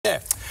Yeah.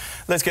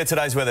 Let's get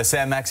today's weather.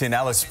 Sam Max in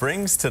Alice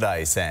Springs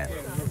today, Sam.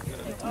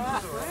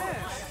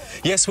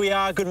 Yes, we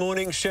are. Good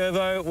morning,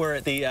 Shervo. We're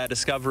at the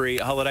Discovery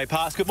Holiday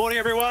Pass. Good morning,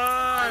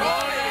 everyone. Good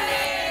morning.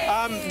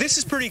 This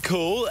is pretty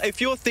cool.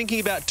 If you're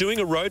thinking about doing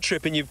a road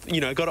trip and you've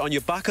got it on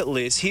your bucket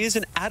list, here's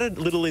an added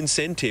little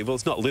incentive. Well,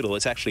 it's not little,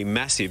 it's actually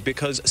massive,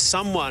 because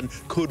someone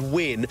could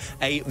win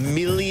 $1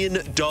 million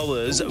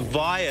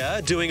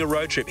via doing a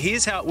road trip.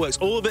 Here's how it works.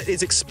 All of it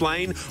is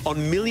explained on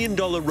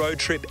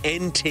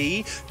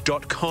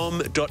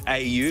milliondollarroadtripnt.com.au.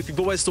 If you've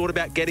always thought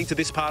about getting to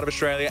this part of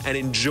Australia and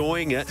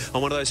enjoying it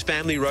on one of those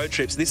family road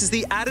trips, this is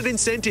the added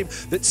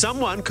incentive that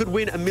someone could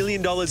win $1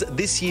 million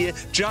this year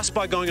just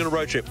by going on a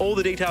road trip. All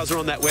the details are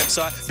on that website.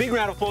 Big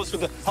round of applause for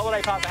the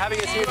Holiday Park for having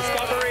us here,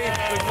 Discovery.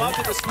 We've loved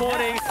it this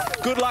morning.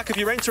 Good luck if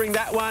you're entering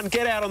that one.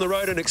 Get out on the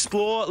road and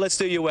explore. Let's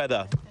do your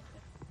weather.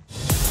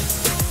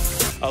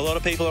 A lot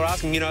of people are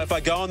asking, if I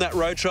go on that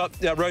road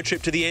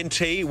trip to the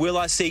NT, will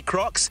I see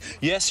crocs?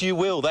 Yes, you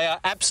will. They are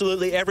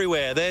absolutely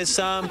everywhere. There's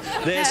some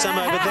over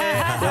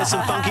there. There's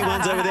some funky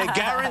ones over there.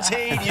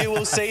 Guaranteed you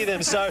will see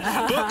them. So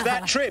book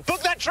that trip.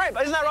 Book that trip.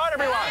 Isn't that right,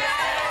 everyone?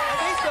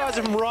 These guys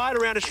are from right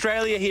around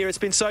Australia here. It's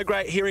been so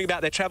great hearing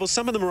about their travels.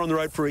 Some of them are on the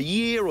road for a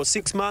year or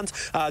 6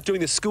 months, doing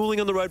the schooling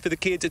on the road for the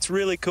kids. It's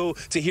really cool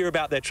to hear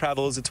about their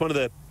travels. It's one of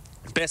the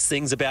best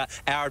things about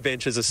our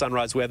adventures of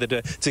Sunrise Weather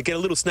to get a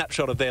little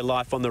snapshot of their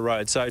life on the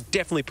road. So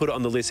definitely put it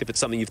on the list if it's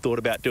something you've thought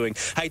about doing.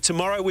 Hey,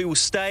 tomorrow we will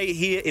stay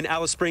here in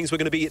Alice Springs. We're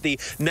going to be at the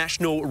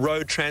National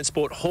Road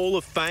Transport Hall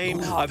of Fame.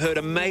 I've heard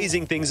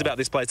amazing things about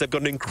this place. They've got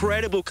an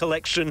incredible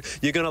collection.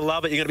 You're going to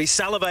love it. You're going to be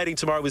salivating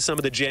tomorrow with some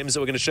of the gems that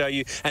we're going to show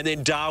you, and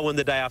then Darwin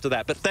the day after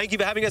that. But thank you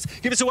for having us.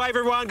 Give us a wave,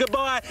 everyone.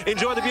 Goodbye.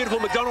 Enjoy the beautiful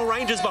McDonnell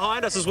Ranges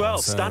behind us as well.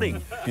 Awesome.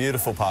 Stunning.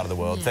 Beautiful part of the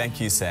world. Thank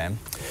you, Sam.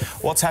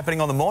 What's happening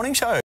on the morning show?